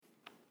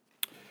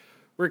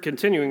We're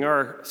continuing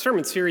our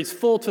sermon series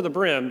Full to the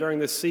Brim during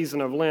this season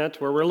of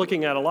Lent, where we're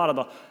looking at a lot of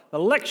the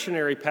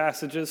lectionary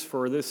passages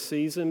for this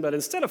season, but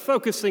instead of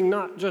focusing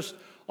not just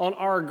on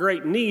our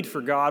great need for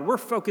God, we're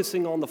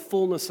focusing on the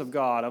fullness of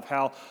God, of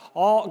how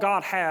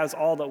God has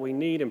all that we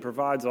need and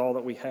provides all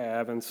that we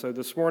have. And so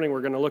this morning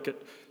we're going to look at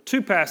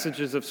two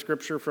passages of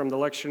Scripture from the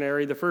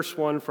lectionary. The first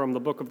one from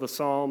the book of the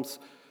Psalms,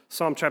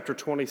 Psalm chapter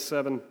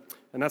 27,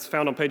 and that's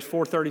found on page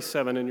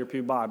 437 in your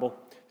pew Bible,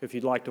 if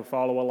you'd like to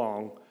follow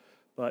along.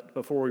 But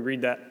before we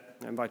read that,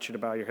 I invite you to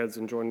bow your heads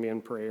and join me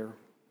in prayer.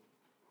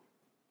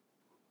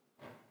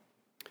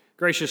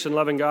 Gracious and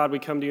loving God, we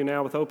come to you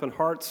now with open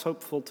hearts,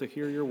 hopeful to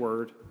hear your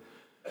word.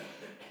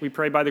 We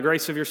pray by the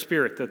grace of your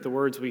Spirit that the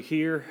words we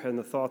hear and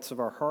the thoughts of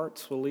our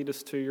hearts will lead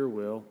us to your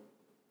will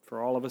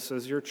for all of us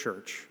as your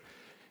church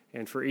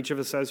and for each of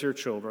us as your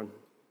children.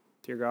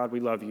 Dear God, we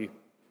love you.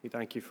 We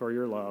thank you for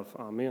your love.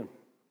 Amen.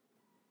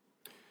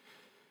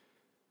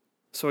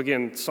 So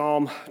again,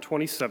 Psalm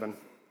 27.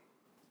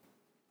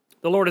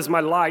 The Lord is my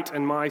light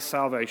and my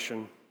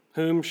salvation.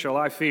 Whom shall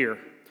I fear?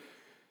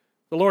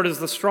 The Lord is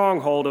the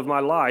stronghold of my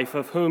life.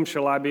 Of whom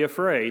shall I be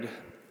afraid?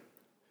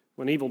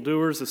 When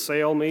evildoers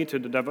assail me to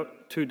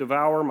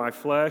devour my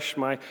flesh,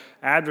 my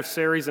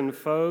adversaries and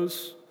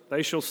foes,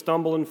 they shall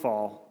stumble and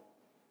fall.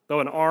 Though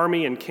an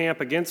army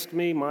encamp against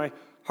me, my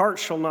heart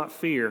shall not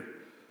fear.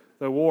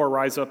 Though war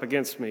rise up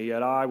against me,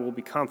 yet I will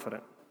be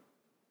confident.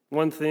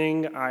 One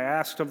thing I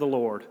asked of the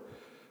Lord,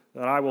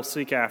 that I will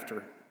seek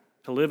after,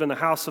 to live in the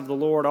house of the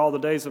Lord all the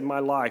days of my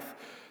life,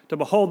 to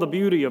behold the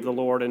beauty of the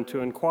Lord and to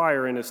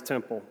inquire in his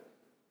temple.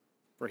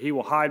 For he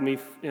will hide me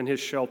in his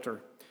shelter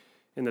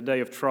in the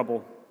day of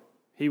trouble.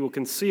 He will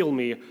conceal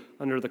me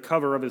under the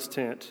cover of his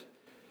tent.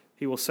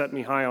 He will set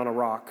me high on a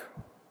rock.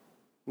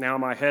 Now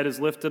my head is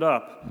lifted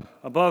up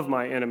above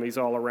my enemies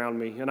all around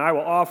me, and I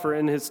will offer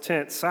in his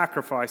tent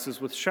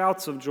sacrifices with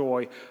shouts of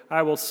joy.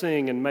 I will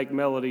sing and make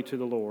melody to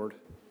the Lord.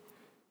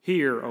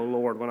 Hear, O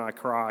Lord, when I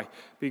cry.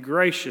 Be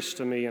gracious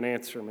to me and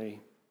answer me.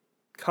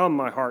 Come,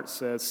 my heart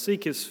says,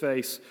 seek his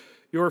face.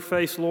 Your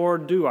face,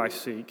 Lord, do I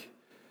seek.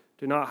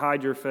 Do not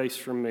hide your face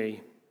from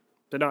me.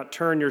 Do not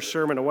turn your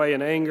servant away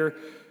in anger.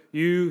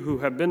 You who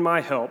have been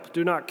my help,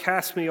 do not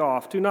cast me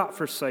off. Do not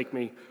forsake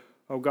me,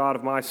 O God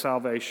of my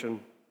salvation.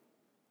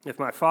 If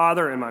my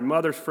father and my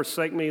mother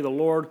forsake me, the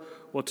Lord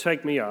will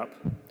take me up.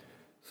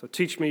 So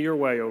teach me your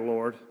way, O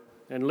Lord,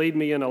 and lead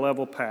me in a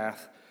level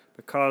path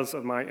because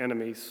of my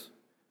enemies.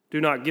 Do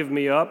not give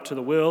me up to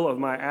the will of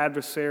my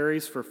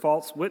adversaries, for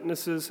false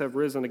witnesses have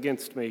risen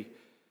against me,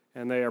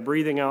 and they are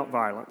breathing out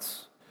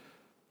violence.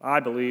 I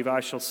believe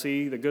I shall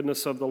see the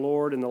goodness of the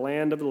Lord in the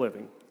land of the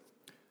living.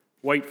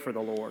 Wait for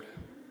the Lord.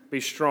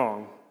 Be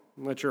strong,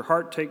 and let your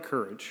heart take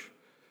courage.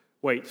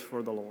 Wait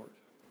for the Lord.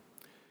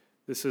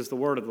 This is the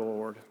word of the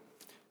Lord.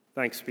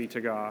 Thanks be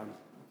to God.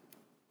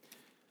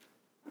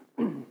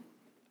 And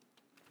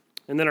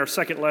then our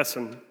second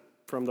lesson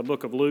from the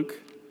book of Luke,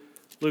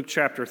 Luke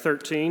chapter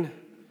 13.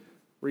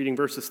 Reading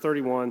verses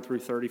 31 through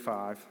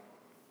 35.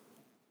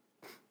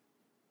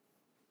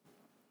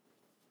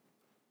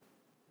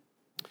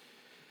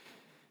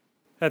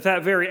 At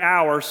that very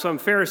hour, some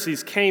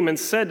Pharisees came and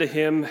said to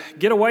him,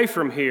 "Get away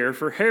from here,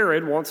 for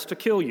Herod wants to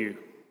kill you."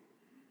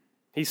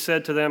 He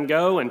said to them,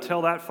 "Go and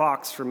tell that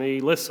fox for me,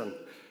 listen,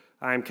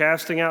 I am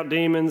casting out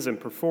demons and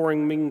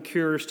performing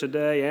cures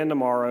today and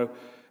tomorrow,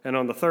 and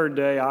on the third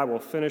day I will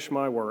finish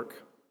my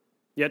work.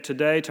 Yet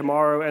today,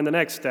 tomorrow, and the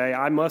next day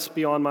I must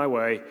be on my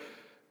way,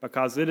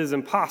 because it is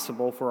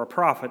impossible for a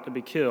prophet to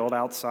be killed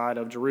outside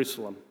of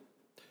Jerusalem.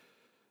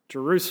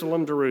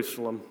 Jerusalem,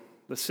 Jerusalem,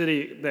 the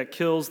city that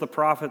kills the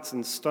prophets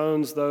and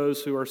stones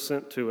those who are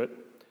sent to it.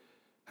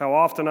 How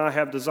often I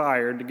have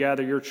desired to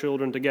gather your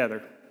children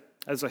together,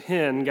 as a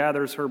hen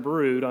gathers her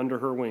brood under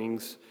her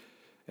wings,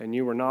 and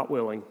you were not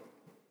willing.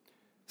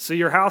 See,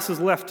 your house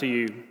is left to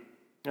you,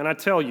 and I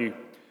tell you,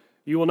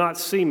 you will not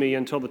see me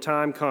until the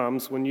time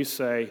comes when you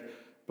say,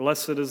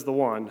 'Blessed is the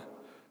one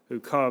who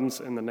comes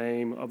in the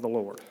name of the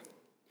Lord.'"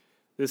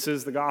 This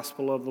is the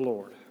gospel of the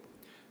Lord.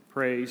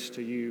 Praise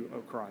to you, O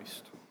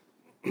Christ.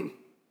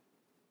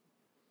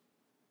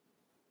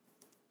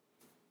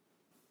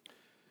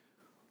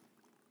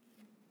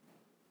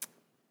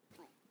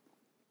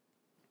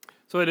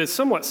 So it is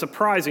somewhat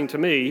surprising to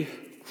me,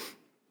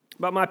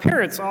 but my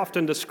parents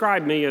often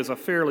describe me as a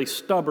fairly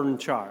stubborn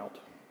child.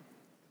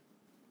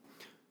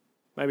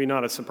 Maybe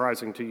not as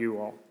surprising to you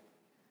all.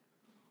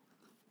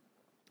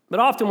 But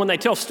often when they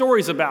tell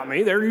stories about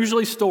me, they're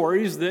usually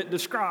stories that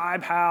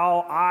describe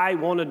how I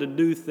wanted to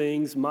do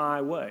things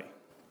my way.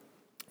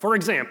 For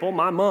example,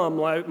 my mom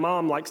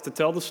likes to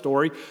tell the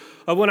story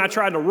of when I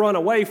tried to run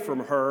away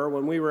from her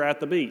when we were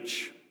at the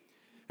beach.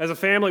 As a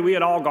family, we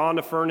had all gone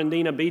to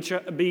Fernandina Beach,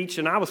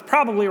 and I was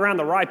probably around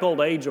the ripe old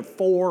age of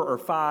 4 or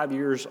 5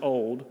 years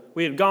old.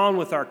 We had gone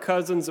with our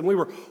cousins, and we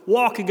were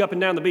walking up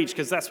and down the beach,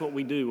 because that's what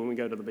we do when we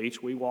go to the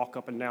beach. We walk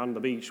up and down the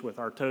beach with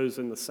our toes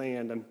in the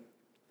sand, and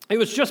it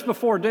was just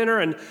before dinner,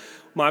 and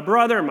my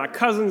brother and my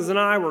cousins and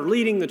I were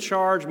leading the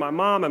charge. My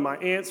mom and my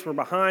aunts were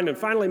behind, and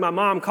finally my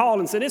mom called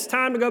and said, "It's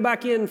time to go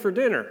back in for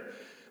dinner."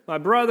 My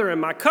brother and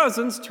my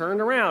cousins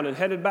turned around and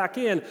headed back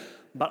in,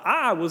 but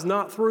I was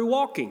not through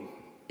walking.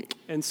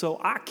 And so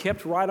I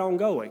kept right on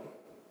going.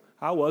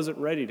 I wasn't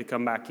ready to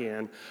come back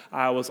in.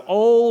 I was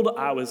old,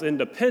 I was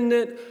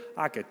independent,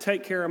 I could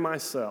take care of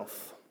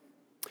myself.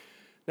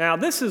 Now,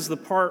 this is the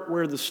part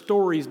where the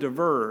stories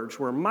diverge,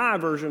 where my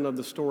version of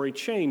the story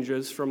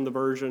changes from the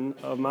version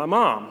of my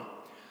mom.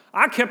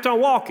 I kept on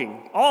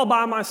walking, all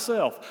by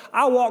myself.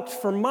 I walked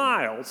for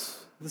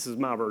miles. This is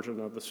my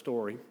version of the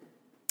story.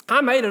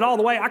 I made it all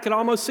the way. I could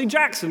almost see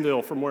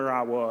Jacksonville from where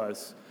I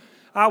was.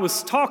 I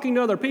was talking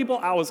to other people.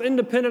 I was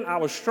independent. I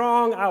was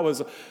strong. I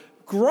was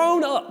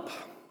grown up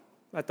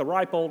at the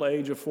ripe old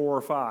age of 4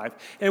 or 5.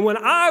 And when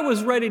I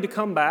was ready to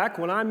come back,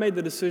 when I made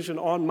the decision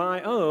on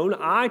my own,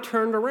 I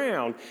turned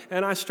around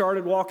and I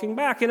started walking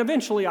back. And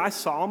eventually I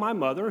saw my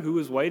mother who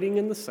was waiting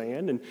in the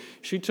sand, and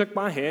she took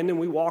my hand and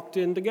we walked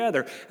in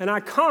together. And I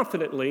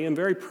confidently and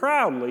very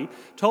proudly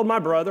told my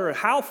brother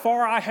how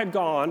far I had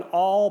gone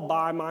all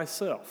by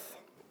myself.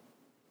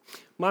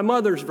 My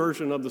mother's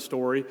version of the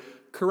story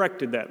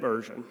corrected that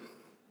version.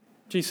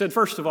 She said,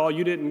 first of all,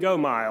 you didn't go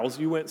miles,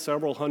 you went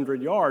several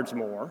hundred yards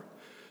more.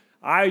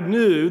 I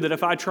knew that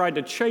if I tried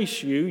to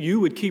chase you, you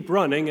would keep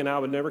running and I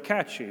would never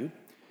catch you.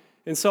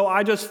 And so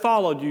I just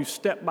followed you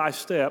step by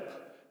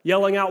step,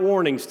 yelling out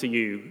warnings to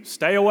you.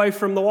 Stay away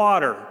from the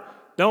water.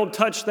 Don't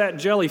touch that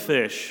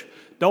jellyfish.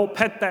 Don't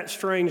pet that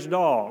strange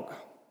dog.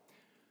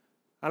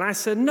 And I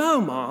said, no,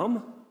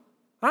 Mom.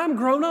 I'm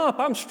grown up.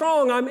 I'm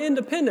strong. I'm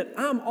independent.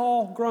 I'm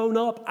all grown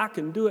up. I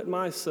can do it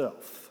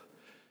myself.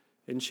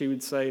 And she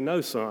would say,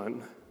 no,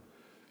 son,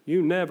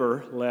 you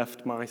never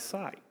left my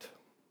sight.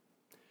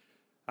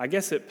 I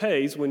guess it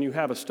pays when you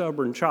have a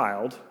stubborn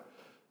child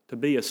to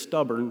be a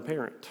stubborn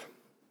parent.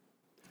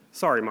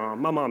 Sorry, Mom.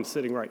 My mom's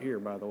sitting right here,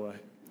 by the way.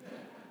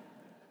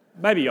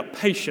 Maybe a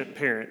patient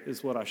parent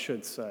is what I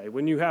should say.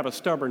 When you have a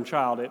stubborn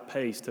child, it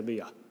pays to be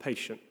a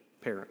patient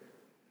parent.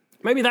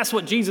 Maybe that's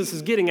what Jesus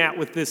is getting at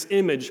with this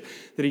image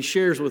that he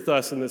shares with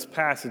us in this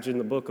passage in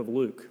the book of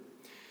Luke.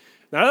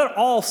 Now, there are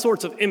all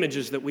sorts of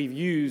images that we've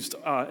used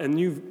and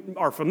you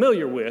are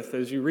familiar with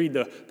as you read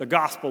the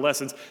gospel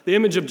lessons. The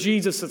image of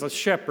Jesus as a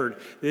shepherd,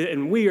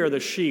 and we are the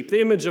sheep.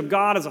 The image of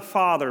God as a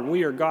father, and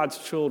we are God's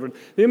children.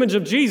 The image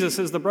of Jesus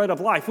as the bread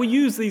of life. We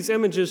use these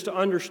images to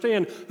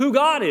understand who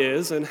God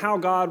is and how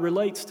God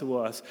relates to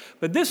us.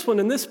 But this one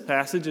in this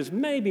passage is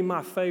maybe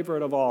my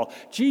favorite of all.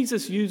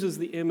 Jesus uses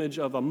the image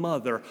of a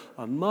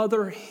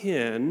mother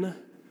hen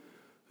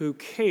who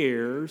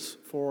cares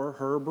for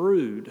her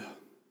brood.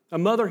 A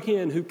mother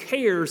hen who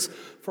cares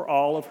for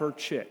all of her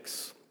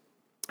chicks.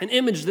 An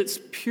image that's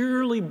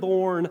purely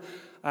born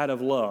out of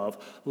love,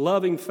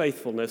 loving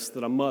faithfulness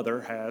that a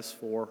mother has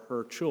for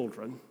her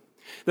children.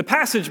 The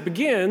passage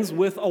begins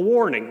with a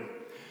warning,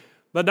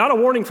 but not a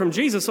warning from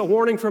Jesus, a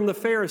warning from the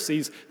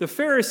Pharisees. The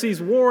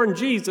Pharisees warn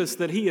Jesus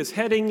that he is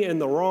heading in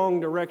the wrong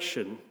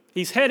direction.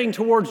 He's heading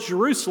towards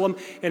Jerusalem,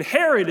 and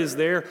Herod is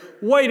there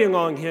waiting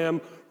on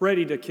him,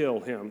 ready to kill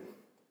him.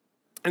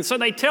 And so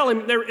they tell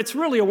him, it's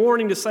really a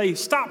warning to say,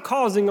 stop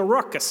causing a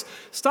ruckus,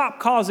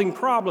 stop causing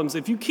problems.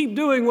 If you keep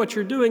doing what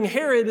you're doing,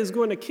 Herod is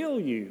going to kill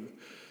you.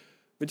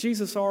 But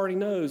Jesus already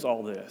knows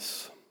all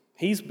this.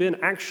 He's been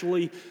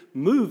actually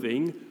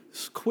moving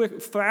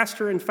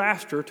faster and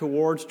faster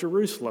towards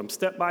Jerusalem.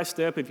 Step by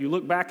step, if you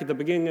look back at the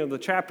beginning of the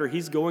chapter,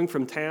 he's going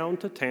from town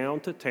to town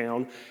to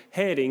town,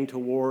 heading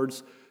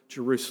towards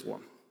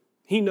Jerusalem.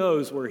 He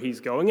knows where he's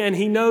going, and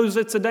he knows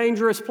it's a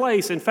dangerous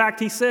place. In fact,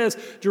 he says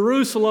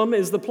Jerusalem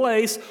is the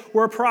place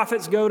where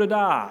prophets go to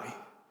die.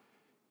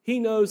 He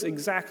knows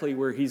exactly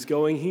where he's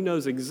going. He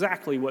knows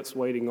exactly what's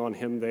waiting on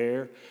him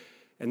there.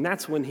 And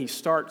that's when he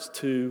starts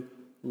to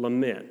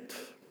lament.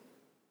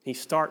 He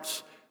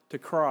starts to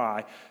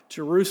cry,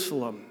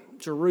 Jerusalem,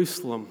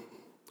 Jerusalem.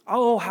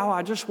 Oh, how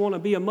I just want to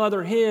be a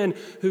mother hen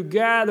who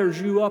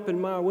gathers you up in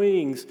my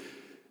wings.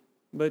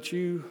 But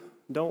you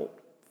don't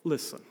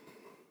listen.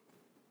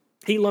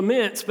 He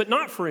laments, but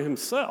not for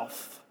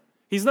himself.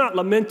 He's not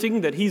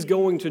lamenting that he's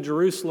going to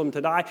Jerusalem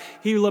to die.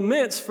 He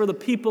laments for the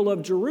people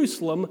of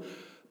Jerusalem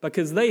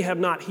because they have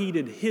not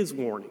heeded his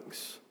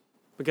warnings.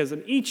 Because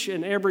in each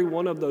and every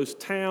one of those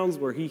towns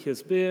where he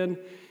has been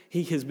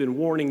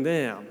warning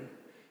them.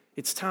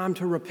 It's time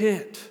to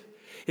repent.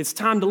 It's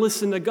time to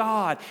listen to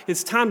God.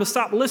 It's time to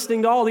stop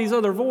listening to all these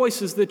other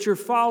voices that you're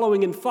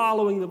following and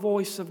following the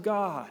voice of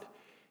God.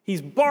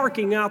 He's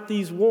barking out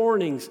these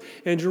warnings,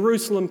 and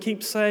Jerusalem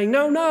keeps saying,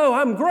 no,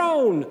 I'm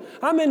grown.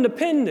 I'm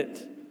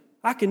independent.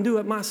 I can do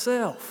it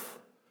myself.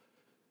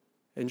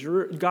 And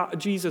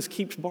Jesus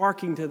keeps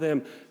barking to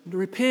them,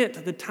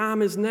 repent, the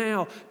time is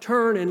now.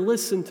 Turn and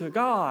listen to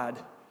God.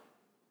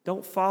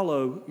 Don't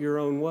follow your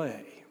own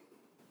way.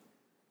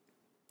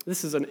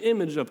 This is an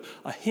image of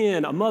a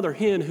hen, a mother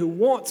hen, who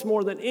wants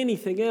more than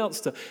anything else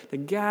to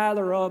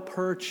gather up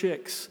her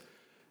chicks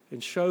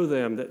and show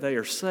them that they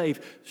are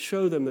safe,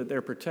 show them that they're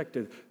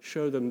protected,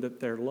 show them that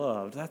they're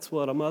loved. That's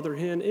what a mother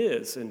hen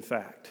is, in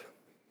fact.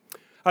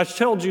 I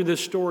told you this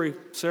story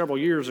several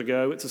years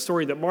ago. It's a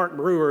story that Mark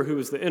Brewer, who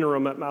was the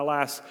interim at my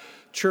last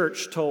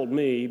church, told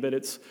me, but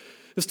it's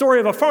The story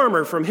of a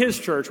farmer from his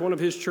church, one of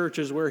his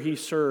churches where he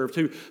served,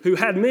 who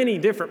had many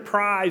different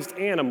prized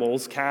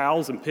animals,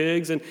 cows and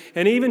pigs, and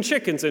even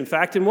chickens, in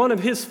fact. And one of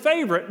his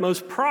favorite,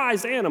 most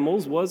prized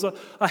animals was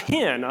a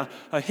hen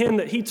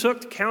that he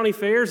took to county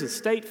fairs and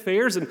state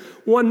fairs and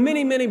won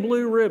many, many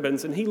blue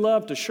ribbons. And he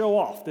loved to show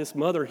off this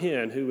mother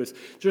hen, who was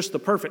just the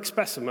perfect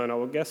specimen, I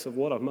would guess, of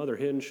what a mother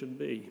hen should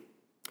be.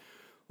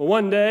 Well,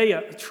 one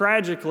day,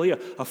 tragically,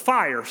 a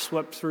fire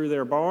swept through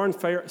their barn,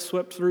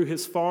 swept through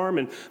his farm,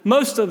 and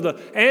most of the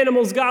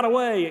animals got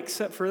away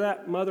except for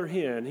that mother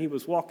hen. He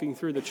was walking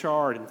through the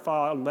yard and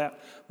found that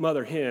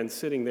mother hen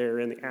sitting there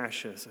in the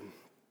ashes, and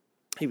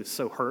he was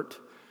so hurt,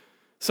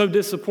 so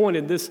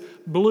disappointed. This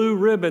blue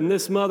ribbon,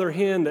 this mother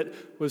hen that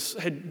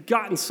had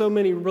gotten so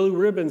many blue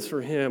ribbons for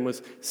him,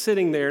 was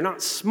sitting there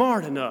not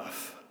smart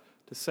enough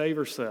to save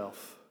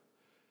herself.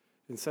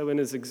 And so in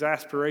his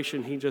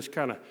exasperation, he just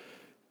kind of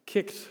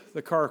kicked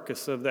the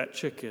carcass of that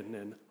chicken,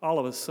 and all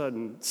of a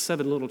sudden,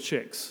 7 little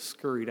chicks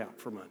scurried out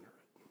from under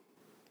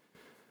it.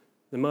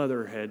 The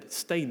mother had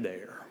stayed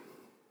there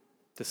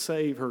to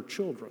save her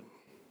children,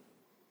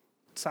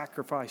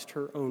 sacrificed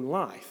her own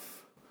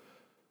life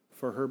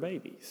for her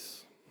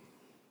babies.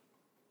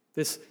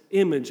 This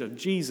image of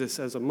Jesus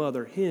as a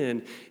mother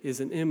hen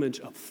is an image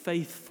of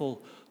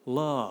faithful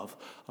love,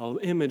 an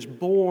image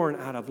born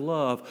out of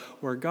love,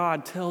 where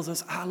God tells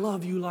us, I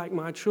love you like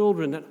my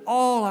children, and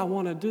all I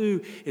want to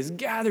do is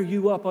gather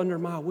you up under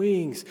my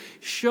wings,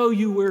 show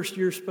you where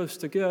you're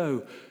supposed to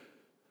go.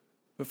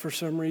 But for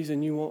some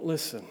reason, you won't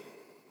listen.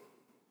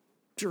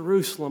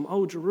 Jerusalem,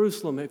 oh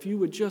Jerusalem, if you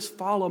would just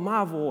follow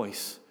my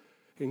voice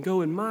and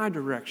go in my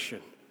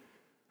direction,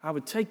 I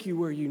would take you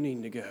where you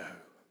need to go.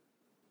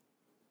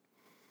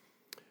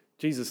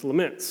 Jesus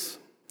laments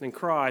and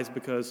cries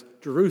because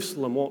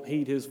Jerusalem won't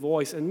heed his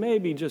voice, and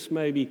maybe, just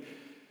maybe,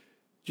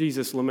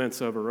 Jesus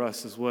laments over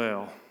us as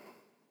well.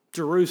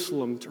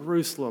 Jerusalem,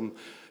 Jerusalem,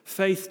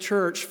 Faith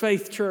Church,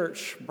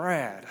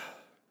 Brad,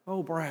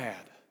 oh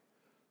Brad,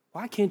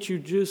 why can't you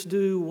just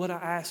do what I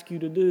ask you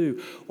to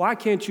do? Why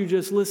can't you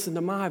just listen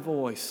to my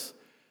voice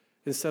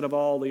instead of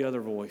all the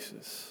other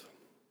voices?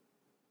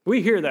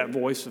 We hear that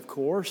voice, of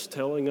course,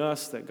 telling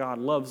us that God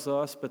loves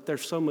us, but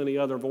there's so many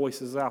other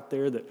voices out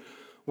there that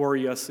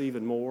worry us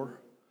even more.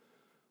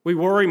 We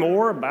worry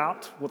more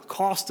about the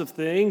cost of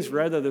things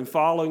rather than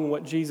following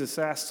what Jesus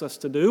asks us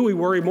to do. We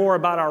worry more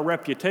about our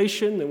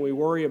reputation than we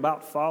worry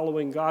about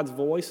following God's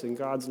voice and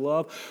God's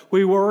love.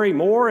 We worry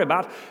more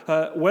about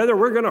whether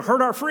we're going to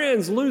hurt our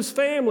friends, lose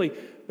family,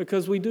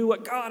 because we do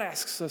what God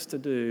asks us to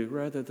do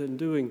rather than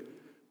doing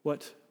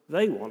what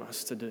they want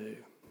us to do.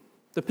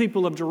 The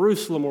people of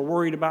Jerusalem were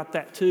worried about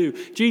that too.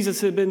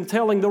 Jesus had been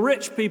telling the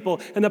rich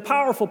people and the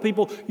powerful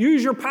people,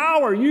 use your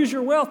power, use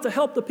your wealth to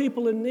help the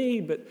people in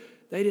need, but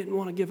they didn't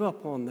want to give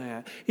up on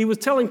that. He was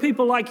telling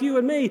people like you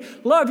and me,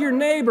 love your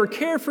neighbor,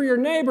 care for your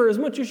neighbor as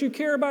much as you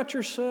care about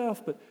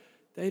yourself, but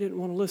they didn't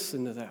want to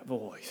listen to that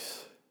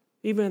voice.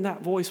 Even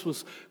that voice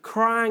was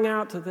crying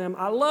out to them,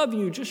 I love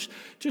you, just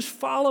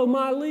follow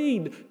my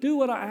lead, do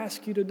what I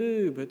ask you to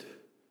do, but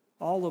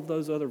all of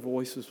those other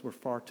voices were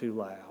far too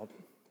loud.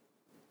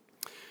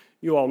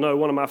 You all know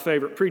one of my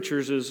favorite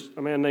preachers is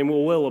a man named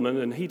Will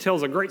Willimon, and he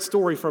tells a great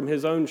story from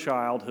his own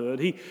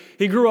childhood.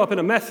 He grew up in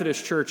a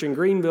Methodist church in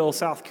Greenville,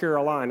 South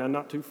Carolina,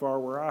 not too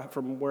far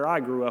from where I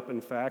grew up,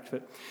 in fact.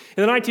 But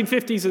in the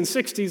 1950s and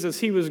 60s,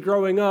 as he was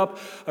growing up,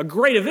 a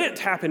great event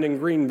happened in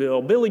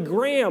Greenville. Billy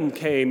Graham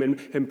came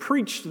and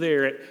preached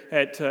there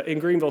in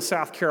Greenville,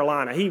 South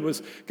Carolina. He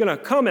was going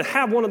to come and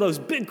have one of those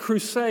big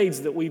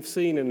crusades that we've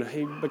seen and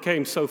he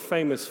became so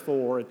famous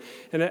for.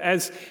 And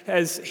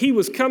as he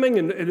was coming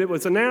and it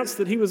was announced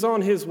that he was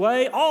on his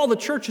way, all the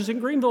churches in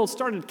Greenville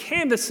started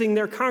canvassing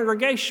their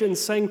congregations,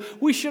 saying,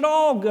 we should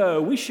all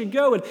go. We should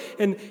go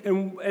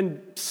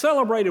and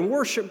celebrate and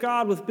worship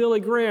God with Billy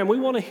Graham. We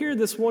want to hear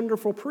this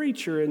wonderful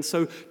preacher. And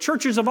so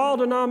churches of all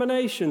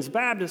denominations,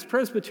 Baptists,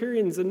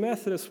 Presbyterians, and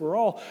Methodists, were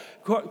all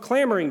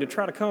clamoring to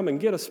try to come and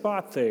get a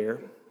spot there.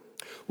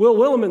 Will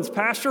Willimon's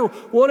pastor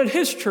wanted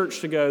his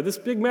church to go, this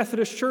big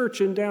Methodist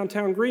church in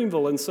downtown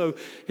Greenville. And so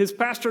his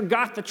pastor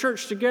got the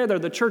church together,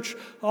 the church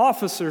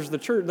officers, the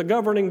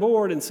governing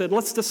board, and said,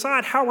 let's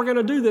decide how we're going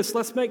to do this.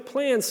 Let's make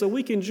plans so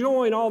we can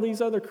join all these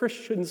other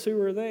Christians who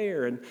are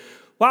there. And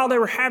while they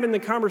were having the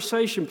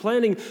conversation,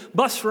 planning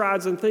bus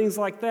rides and things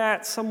like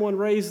that, someone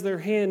raised their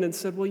hand and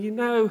said, well, you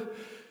know,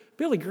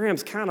 Billy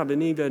Graham's kind of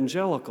an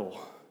evangelical,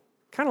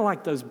 kind of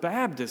like those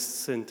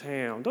Baptists in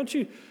town. Don't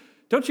you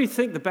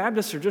think the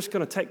Baptists are just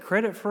going to take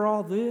credit for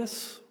all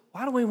this?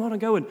 Why do we want to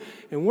go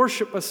and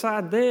worship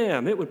beside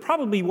them? It would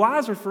probably be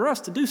wiser for us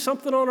to do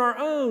something on our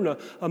own,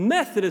 a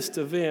Methodist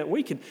event.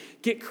 We could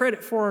get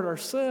credit for it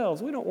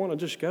ourselves. We don't want to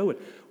just go and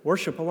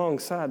worship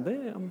alongside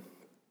them.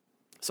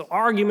 So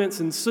arguments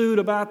ensued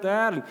about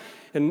that,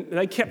 and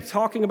they kept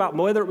talking about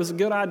whether it was a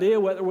good idea,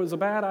 whether it was a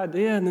bad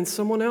idea, and then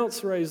someone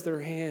else raised their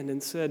hand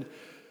and said,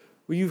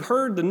 well, you've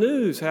heard the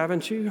news,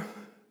 haven't you?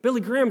 Billy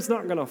Graham's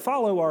not going to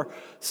follow our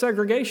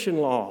segregation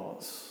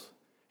laws.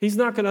 He's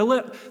not going to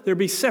let there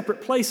be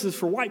separate places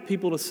for white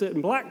people to sit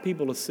and black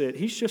people to sit.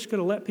 He's just going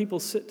to let people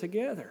sit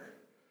together.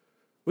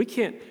 We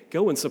can't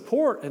go and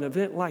support an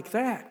event like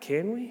that,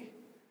 can we?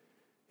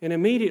 And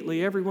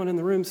immediately everyone in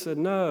the room said,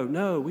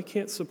 no, we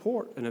can't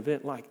support an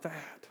event like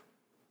that.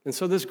 And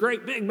so this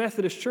great big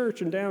Methodist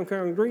church in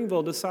downtown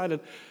Greenville decided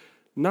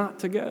not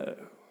to go.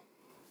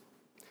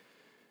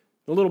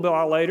 A little bit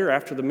later,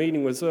 after the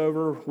meeting was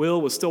over,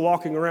 Will was still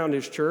walking around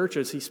his church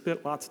as he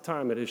spent lots of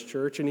time at his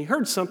church, and he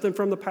heard something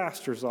from the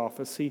pastor's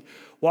office. He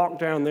walked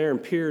down there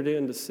and peered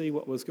in to see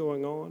what was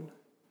going on.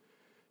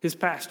 His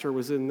pastor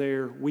was in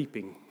there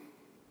weeping,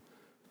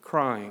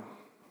 crying,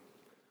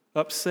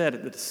 upset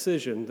at the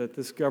decision that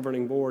this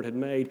governing board had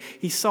made.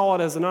 He saw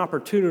it as an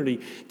opportunity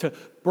to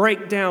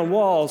break down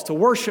walls, to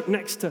worship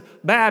next to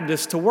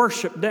Baptists, to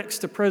worship next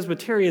to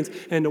Presbyterians,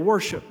 and to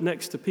worship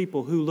next to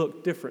people who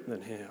looked different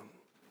than him.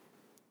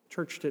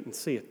 Church didn't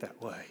see it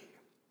that way.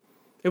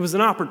 It was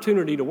an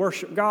opportunity to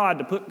worship God,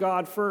 to put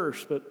God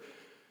first, but the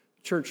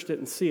church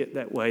didn't see it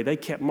that way. They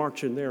kept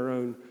marching their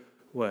own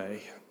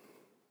way.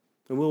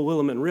 And Will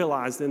Willimon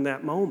realized in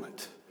that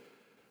moment,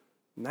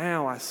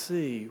 now I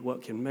see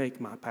what can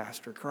make my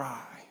pastor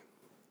cry.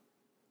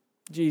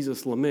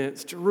 Jesus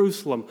laments,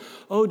 Jerusalem,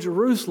 oh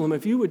Jerusalem,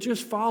 if you would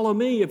just follow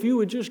me, if you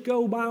would just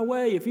go my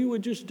way, if you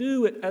would just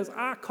do it as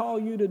I call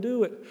you to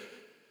do it.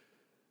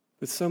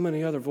 But so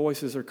many other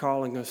voices are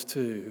calling us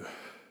too.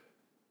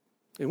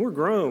 And we're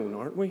grown,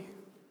 aren't we?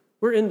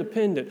 We're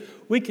independent.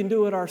 We can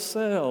do it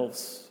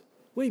ourselves.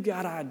 We've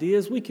got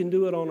ideas. We can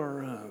do it on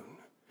our own.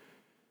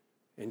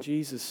 And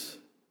Jesus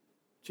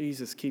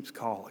keeps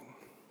calling.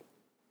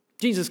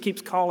 Jesus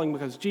keeps calling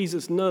because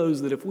Jesus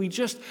knows that if we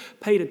just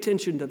paid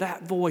attention to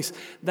that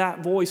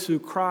voice who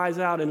cries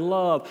out in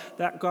love,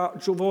 that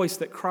voice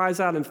that cries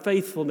out in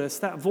faithfulness,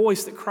 that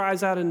voice that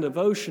cries out in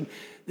devotion,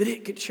 that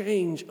it could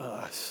change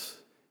us.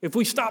 If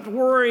we stopped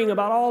worrying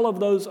about all of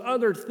those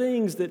other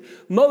things that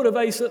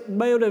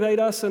motivate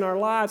us in our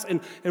lives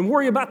and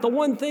worry about the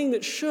one thing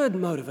that should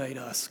motivate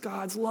us,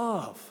 God's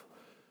love,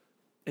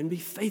 and be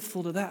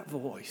faithful to that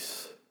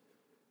voice,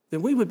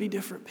 then we would be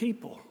different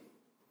people.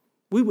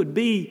 We would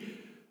be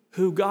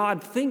who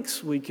God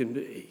thinks we can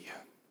be.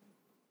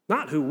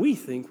 Not who we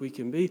think we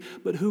can be,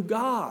 but who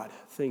God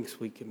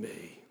thinks we can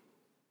be.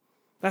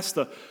 That's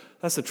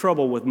the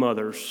trouble with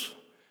mothers.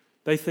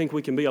 They think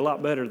we can be a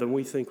lot better than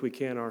we think we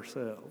can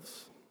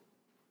ourselves.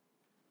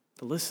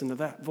 To listen to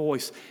that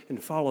voice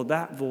and follow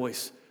that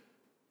voice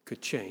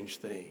could change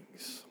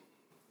things.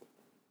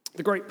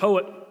 The great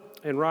poet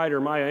and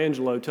writer Maya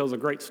Angelou tells a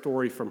great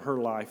story from her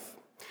life.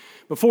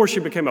 Before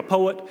she became a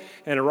poet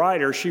and a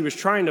writer, she was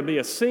trying to be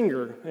a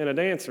singer and a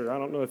dancer. I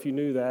don't know if you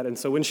knew that. And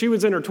so when she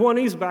was in her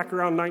 20s, back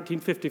around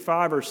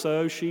 1955 or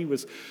so, she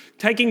was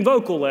taking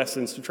vocal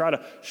lessons to try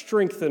to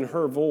strengthen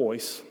her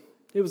voice.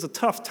 It was a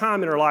tough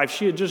time in her life.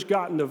 She had just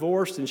gotten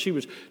divorced, and she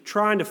was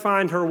trying to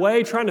find her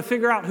way, trying to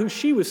figure out who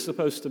she was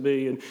supposed to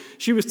be. And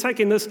she was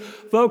taking this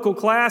vocal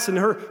class, and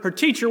her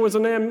teacher was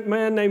a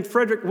man named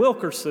Frederick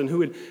Wilkerson,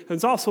 who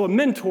was also a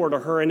mentor to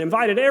her, and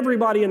invited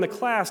everybody in the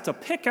class to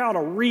pick out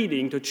a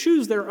reading, to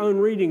choose their own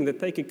reading that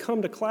they could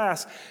come to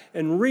class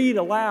and read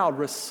aloud,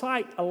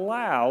 recite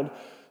aloud,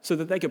 so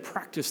that they could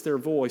practice their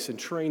voice and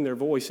train their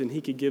voice, and he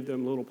could give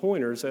them little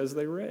pointers as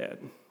they read.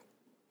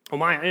 Well,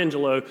 Maya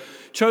Angelou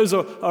chose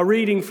a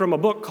reading from a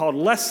book called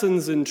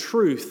Lessons in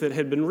Truth that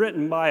had been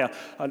written by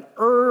an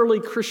early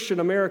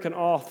Christian American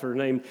author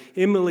named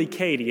Emily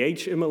Cady,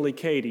 H. Emily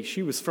Cady.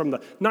 She was from the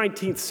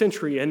 19th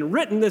century and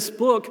written this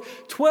book,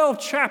 12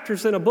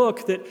 chapters in a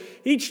book that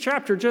each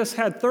chapter just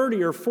had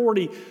 30 or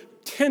 40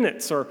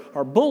 tenets or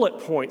bullet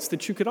points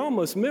that you could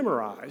almost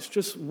memorize,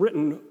 just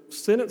written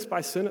sentence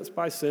by sentence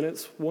by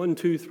sentence, 1,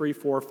 2, 3,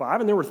 4, 5,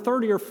 and there were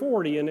 30 or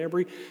 40 in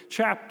every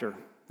chapter.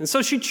 And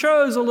so she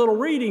chose a little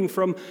reading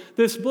from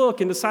this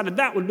book and decided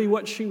that would be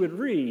what she would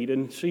read.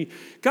 And she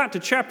got to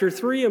chapter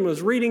 3 and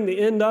was reading the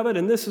end of it,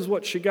 and this is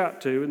what she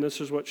got to, and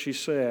this is what she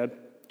said.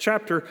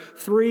 Chapter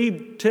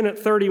 3, tenet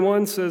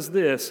 31 says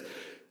this: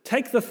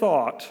 "Take the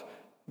thought,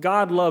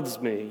 God loves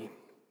me.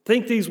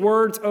 Think these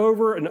words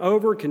over and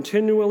over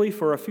continually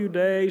for a few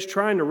days,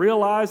 trying to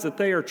realize that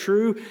they are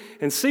true,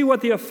 and see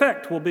what the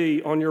effect will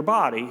be on your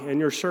body and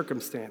your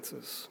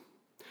circumstances."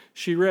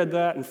 She read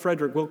that, and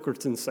Frederick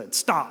Wilkerson said,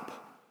 "Stop.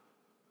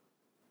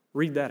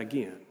 Read that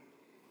again.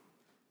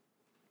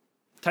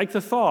 Take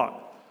the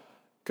thought,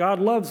 God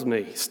loves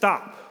me.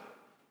 Stop.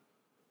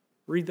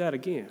 Read that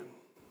again.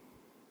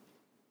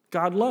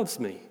 God loves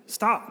me.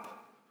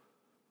 Stop.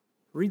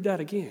 Read that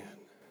again.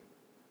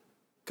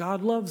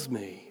 God loves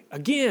me.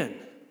 Again.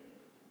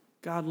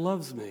 God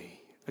loves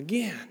me.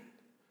 Again.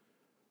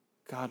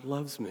 God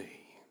loves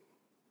me."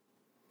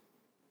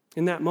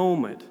 In that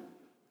moment,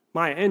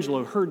 Maya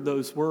Angelou heard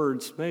those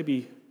words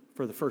maybe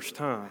for the first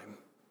time.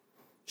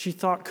 She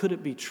thought, could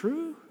it be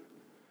true?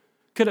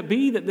 Could it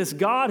be that this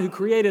God who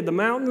created the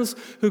mountains,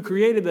 who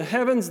created the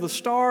heavens, the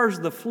stars,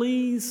 the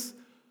fleas,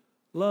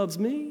 loves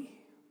me?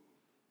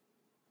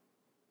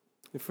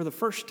 And for the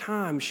first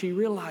time, she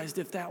realized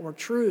if that were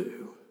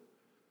true,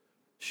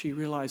 she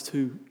realized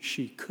who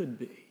she could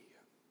be.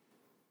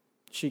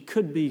 She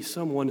could be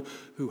someone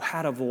who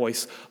had a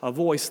voice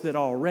that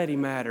already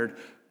mattered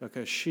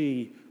because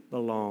she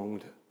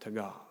belonged to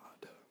God.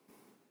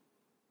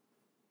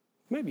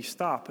 Maybe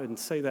stop and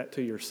say that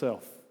to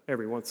yourself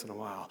every once in a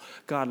while.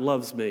 God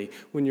loves me.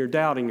 When you're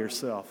doubting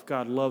yourself,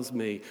 God loves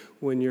me.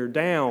 When you're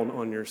down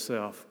on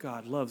yourself,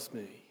 God loves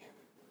me.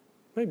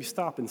 Maybe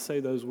stop and say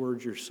those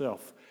words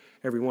yourself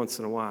every once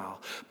in a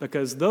while.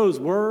 Because those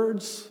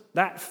words,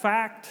 that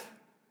fact,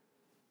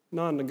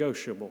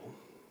 non-negotiable.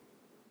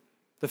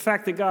 The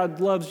fact that God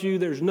loves you,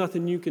 there's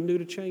nothing you can do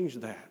to change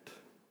that.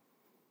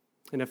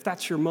 And if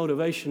that's your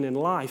motivation in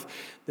life,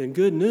 then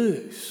good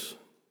news.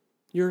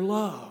 You're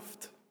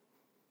loved.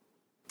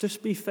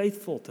 Just be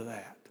faithful to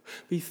that.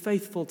 Be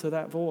faithful to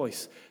that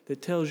voice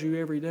that tells you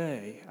every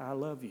day, I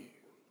love you.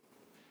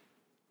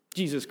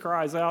 Jesus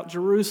cries out,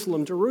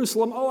 Jerusalem,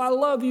 Jerusalem, oh, I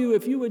love you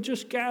if you would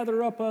just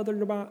gather up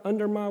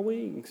under my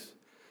wings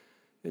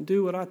and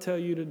do what I tell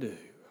you to do.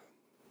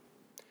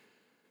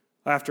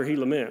 After he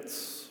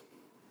laments,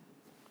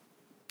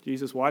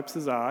 Jesus wipes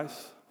his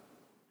eyes.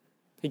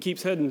 He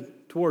keeps heading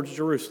towards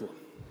Jerusalem.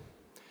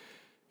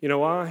 You know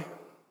why?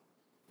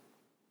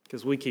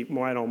 Because we keep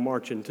right on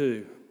marching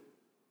too.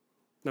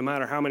 No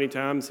matter how many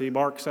times he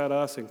barks at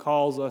us and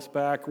calls us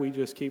back, we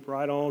just keep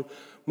right on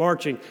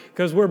marching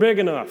because we're big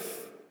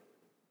enough.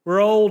 We're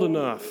old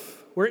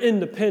enough. We're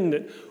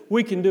independent.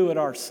 We can do it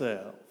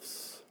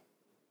ourselves.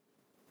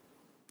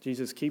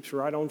 Jesus keeps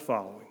right on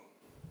following.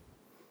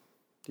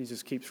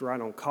 Jesus keeps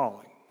right on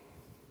calling.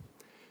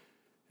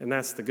 And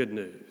that's the good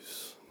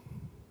news.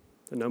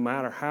 And no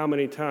matter how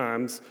many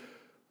times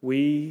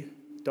we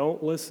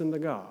don't listen to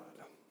God,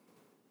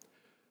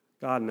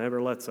 God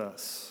never lets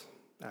us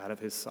out of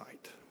his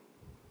sight.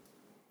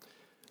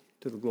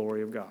 To the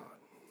glory of God.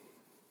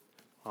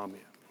 Amen.